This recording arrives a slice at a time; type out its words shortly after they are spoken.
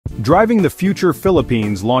Driving the Future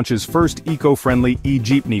Philippines launches first eco-friendly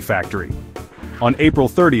e-jeepney factory. On April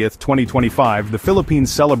 30, 2025, the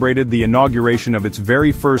Philippines celebrated the inauguration of its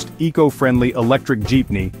very first eco-friendly electric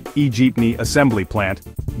jeepney, E-Jeepney assembly plant,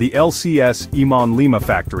 the LCS EMON Lima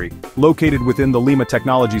Factory, located within the Lima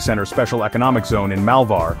Technology Center Special Economic Zone in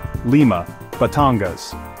Malvar, Lima,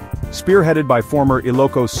 Batangas. Spearheaded by former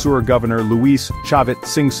Ilocos Sur Governor Luis Chavit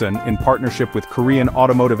Singson in partnership with Korean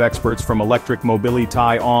automotive experts from Electric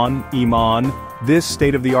Mobili-ty ON, EMON, this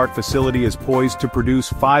state-of-the-art facility is poised to produce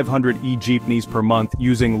 500 e-jeepneys per month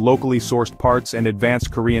using locally sourced parts and advanced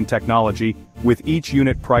Korean technology, with each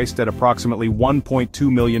unit priced at approximately 1.2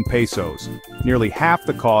 million pesos, nearly half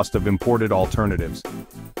the cost of imported alternatives.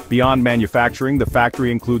 Beyond manufacturing, the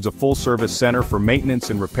factory includes a full-service center for maintenance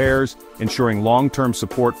and repairs, ensuring long-term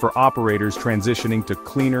support for operators transitioning to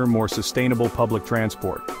cleaner, more sustainable public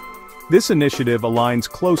transport. This initiative aligns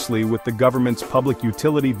closely with the government's Public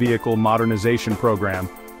Utility Vehicle Modernization Program,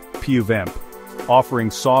 PUVMP,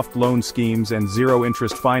 offering soft loan schemes and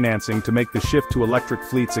zero-interest financing to make the shift to electric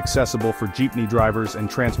fleets accessible for jeepney drivers and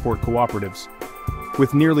transport cooperatives.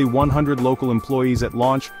 With nearly 100 local employees at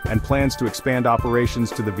launch and plans to expand operations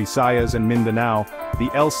to the Visayas and Mindanao, the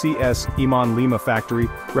LCS EMON Lima Factory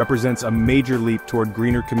represents a major leap toward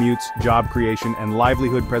greener commutes, job creation, and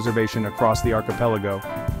livelihood preservation across the archipelago.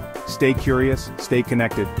 Stay curious, stay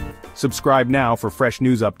connected. Subscribe now for fresh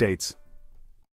news updates.